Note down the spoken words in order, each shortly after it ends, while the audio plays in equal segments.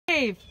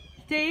Dave.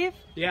 Dave?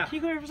 Yeah. Can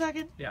you go here for a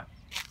second? Yeah.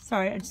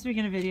 Sorry, I'm just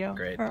making a video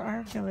Great. for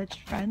our village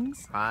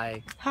friends.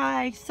 Hi.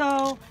 Hi.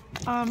 So,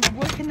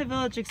 what can the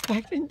village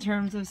expect in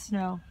terms of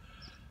snow?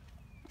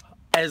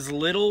 As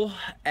little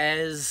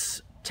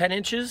as 10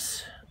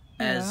 inches,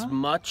 as Yeah.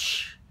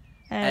 much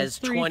as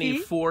 3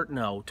 24.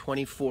 No,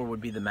 24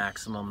 would be the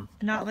maximum.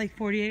 feet? Not like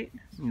 48?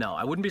 No,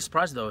 I wouldn't be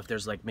surprised though if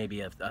there's like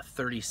maybe a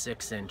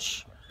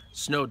 36-inch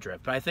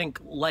snowdrift. But I think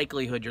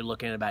likelihood you're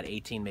looking at about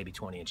 18, maybe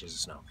 20 inches of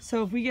snow.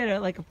 So if we get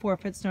like a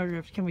 4-foot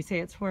snowdrift, can we say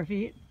it's 4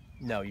 feet?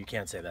 No, you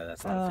can't say that.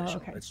 That's not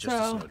official. Okay. It's just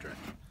a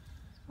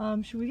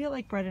snowdrift. Should we get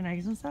like bread and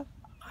eggs and stuff?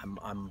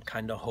 I'm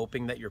kind of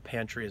hoping that your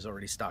pantry is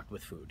already stocked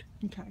with food.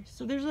 Okay.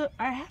 So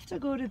I have to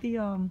go to the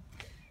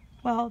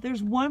well,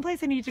 there's one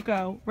place I need to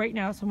go right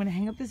now, so I'm going to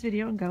hang up this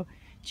video and go.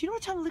 Do you know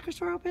what time the liquor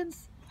store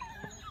opens?